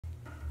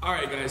All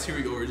right, guys, here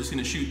we go. We're just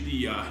gonna shoot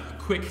the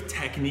quick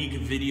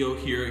technique video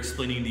here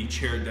explaining the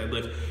chair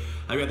deadlift.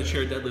 I've got the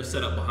chair deadlift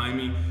set up behind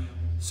me.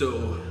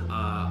 So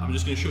I'm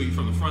just gonna show you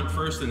from the front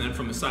first and then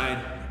from the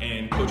side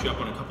and coach you up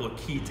on a couple of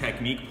key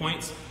technique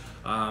points.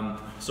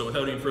 So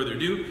without any further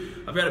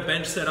ado, I've got a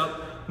bench set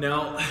up.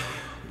 Now,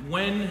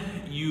 when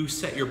you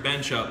set your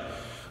bench up,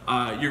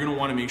 you're gonna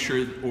wanna make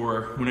sure,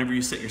 or whenever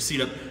you set your seat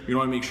up, you're gonna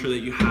wanna make sure that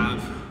you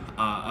have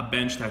a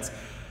bench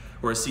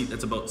or a seat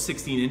that's about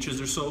 16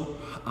 inches or so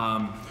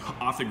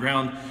off the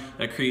ground.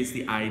 That creates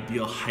the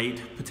ideal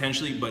height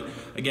potentially. But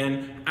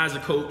again, as a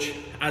coach,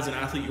 as an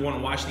athlete, you want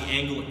to watch the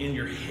angle in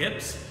your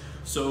hips.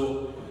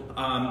 So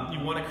you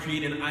want to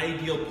create an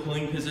ideal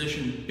pulling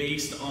position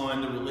based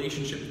on the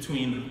relationship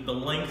between the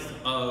length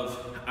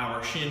of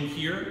our shin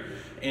here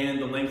and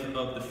the length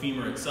of the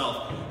femur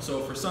itself. So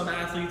for some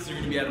athletes, they're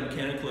going to be at a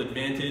mechanical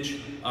advantage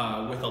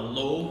with a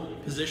low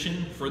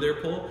position for their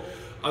pull.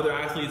 Other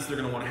athletes, they're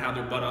going to want to have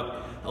their butt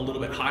up a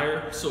little bit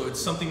higher. So it's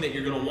something that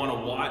you're going to want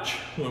to watch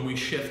when we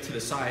shift to the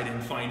side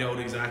and find out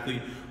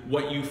exactly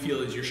what you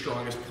feel is your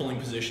strongest pulling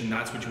position.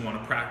 That's what you want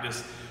to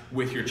practice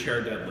with your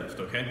chair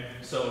deadlift, okay?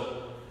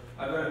 So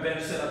I've got a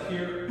bench set up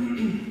here.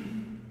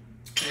 And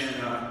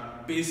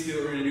basically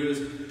what we're going to do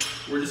is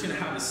we're just going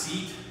to have a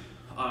seat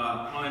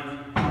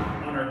on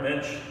our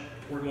bench.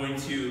 We're going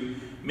to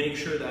make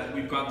sure that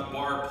we've got the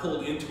bar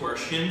pulled into our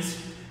shins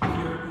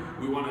here.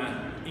 We want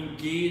to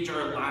engage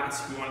our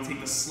lats. We want to take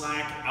the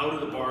slack out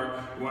of the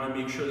bar. We want to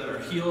make sure that our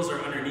heels are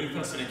underneath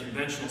us in a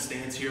conventional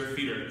stance here.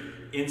 Feet are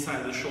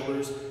inside the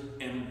shoulders.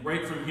 And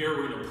right from here,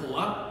 we're going to pull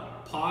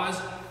up,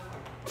 pause,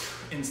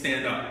 and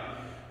stand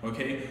up.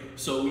 Okay?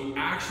 So we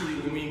actually,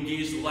 when we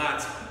engage the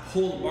lats,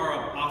 pull the bar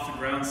up off the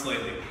ground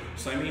slightly.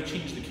 So I may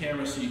change the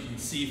camera so you can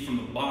see from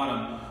the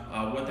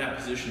bottom what that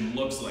position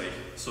looks like.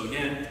 So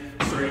again,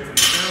 starting from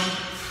the ground,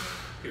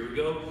 here we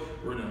go.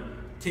 We're going to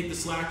take the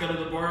slack out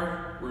of the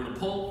bar, we're gonna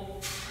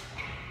pull,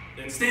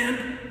 then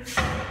stand,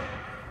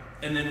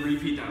 and then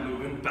repeat that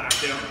movement back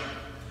down.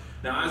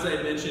 Now, as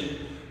I mentioned,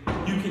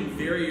 you can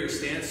vary your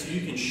stance, so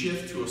you can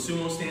shift to a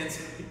sumo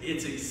stance.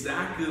 It's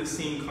exactly the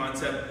same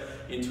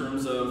concept in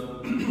terms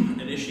of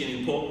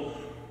initiating pull.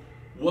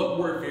 What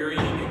we're varying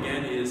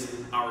again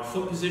is our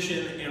foot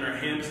position and our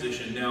hand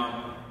position.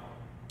 Now,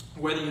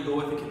 whether you go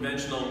with a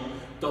conventional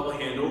double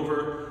hand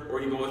over, or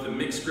you go with a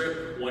mixed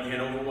grip, one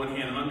hand over, one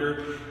hand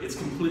under, it's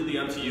completely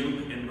up to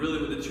you. And really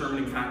what the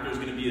determining factor is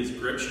going to be is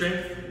grip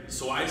strength.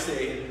 So I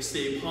say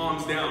stay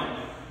palms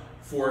down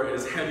for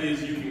as heavy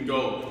as you can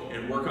go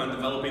and work on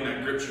developing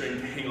that grip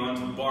strength to hang on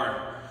to the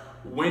bar.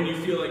 When you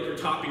feel like you're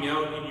topping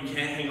out and you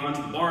can't hang on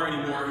to the bar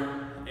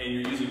anymore and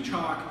you're using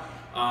chalk,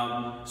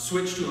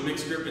 switch to a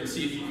mixed grip and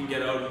see if you can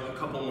get out a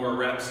couple more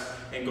reps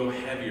and go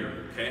heavier,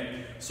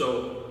 okay?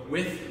 So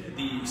with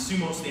the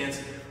sumo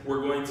stance,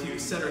 we're going to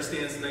set our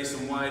stance nice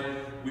and wide.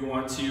 We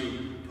want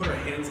to put our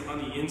hands on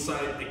the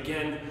inside.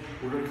 Again,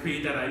 we're going to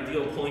create that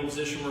ideal pulling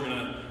position. We're going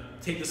to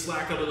take the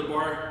slack out of the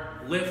bar,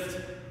 lift,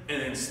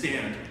 and then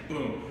stand.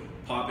 Boom.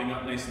 Popping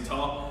up nice and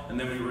tall. And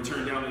then we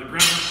return down to the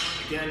ground.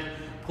 Again,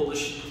 pull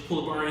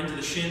the bar into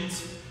the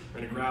shins.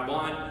 We're going to grab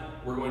on.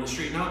 We're going to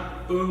straighten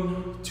up.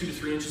 Boom. 2 to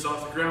 3 inches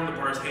off the ground. The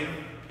bar's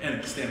hanging.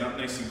 And stand up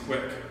nice and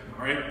quick.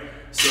 All right?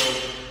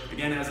 So,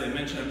 again, as I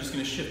mentioned, I'm just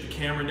going to shift the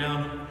camera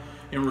down.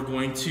 And we're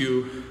going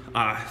to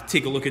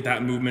take a look at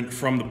that movement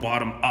from the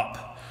bottom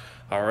up.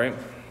 All right,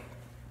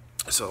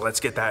 so let's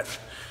get that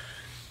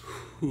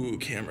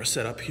camera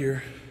set up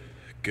here.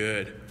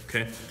 Good,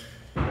 okay.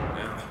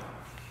 Now,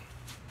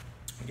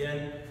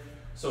 again,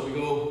 so we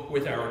go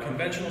with our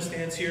conventional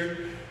stance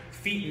here.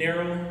 Feet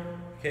narrow,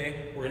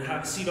 okay. We're gonna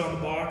have a seat on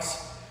the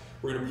box.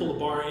 We're gonna pull the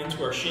bar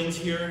into our shins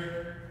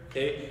here,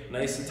 okay,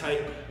 nice and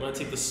tight. We're gonna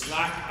take the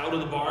slack out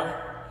of the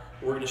bar.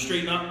 We're gonna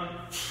straighten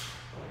up,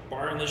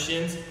 bar in the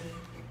shins.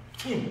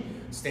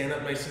 Stand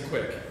up nice and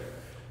quick.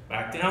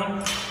 Back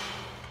down.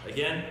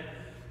 Again,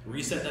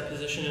 reset that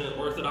position in an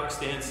orthodox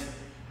stance.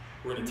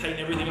 We're going to tighten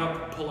everything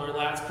up, pull our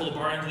lats, pull the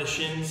bar into the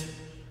shins.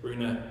 We're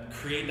going to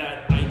create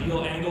that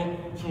ideal angle.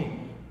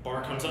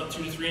 Bar comes up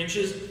 2 to 3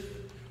 inches.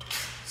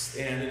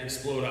 Stand and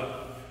explode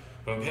up.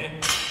 Okay?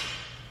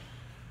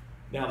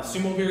 Now the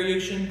sumo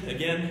variation,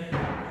 again,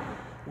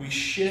 we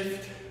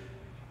shift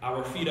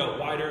our feet out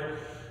wider.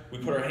 We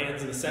put our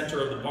hands in the center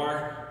of the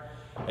bar.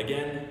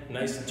 Again,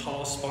 nice and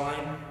tall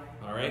spine,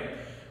 all right?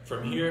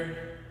 From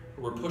here,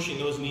 we're pushing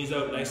those knees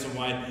out nice and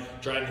wide,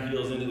 driving the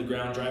heels into the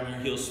ground, driving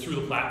your heels through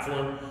the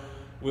platform.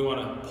 We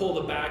wanna pull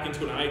the back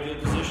into an ideal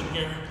position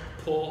here.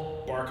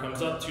 Pull, bar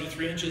comes up 2 to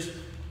 3 inches.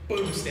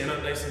 Boom, stand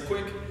up nice and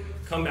quick.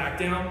 Come back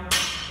down,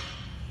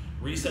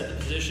 reset the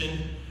position.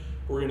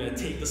 We're gonna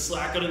take the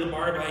slack out of the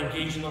bar by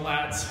engaging the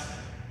lats.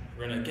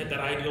 We're gonna get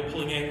that ideal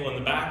pulling angle in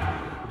the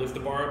back, lift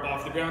the bar up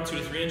off the ground 2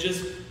 to 3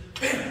 inches.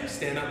 Bam,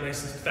 stand up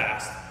nice and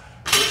fast.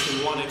 First,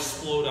 we want to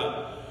explode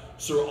up.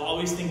 So we're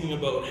always thinking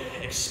about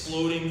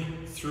exploding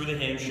through the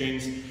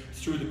hamstrings,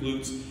 through the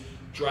glutes,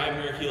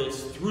 driving our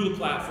heels through the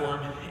platform,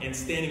 and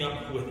standing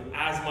up with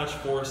as much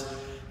force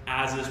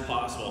as is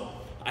possible.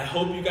 I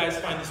hope you guys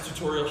find this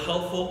tutorial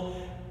helpful.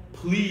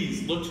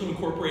 Please look to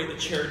incorporate the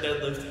chair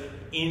deadlift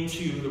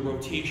into the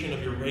rotation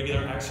of your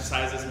regular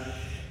exercises.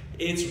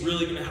 It's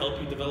really gonna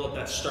help you develop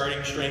that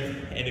starting strength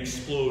and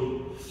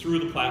explode through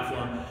the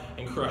platform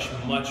and crush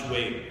much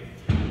weight.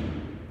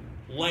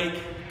 Like,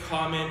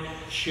 comment,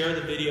 share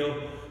the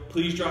video.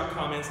 Please drop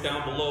comments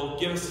down below,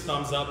 give us a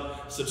thumbs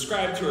up,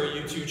 subscribe to our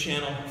YouTube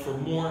channel for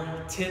more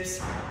tips,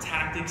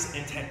 tactics,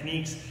 and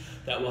techniques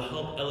that will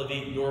help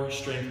elevate your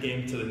strength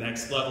game to the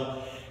next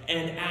level.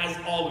 And as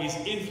always,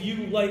 if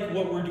you like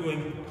what we're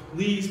doing,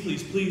 please,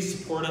 please, please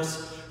support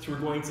us through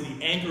going to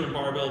the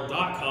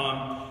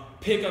anchorandbarbell.com,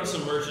 pick up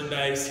some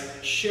merchandise,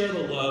 share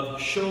the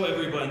love, show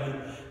everybody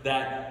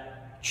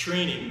that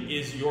training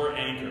is your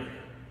anchor.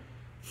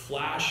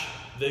 Flash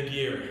the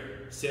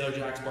gear. Sailor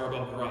Jack's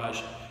Barbell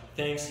Garage.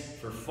 Thanks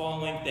for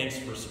following, thanks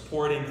for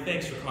supporting,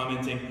 thanks for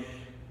commenting.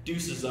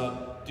 Deuces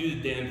up, do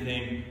the damn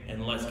thing,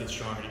 and let's get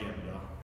stronger together.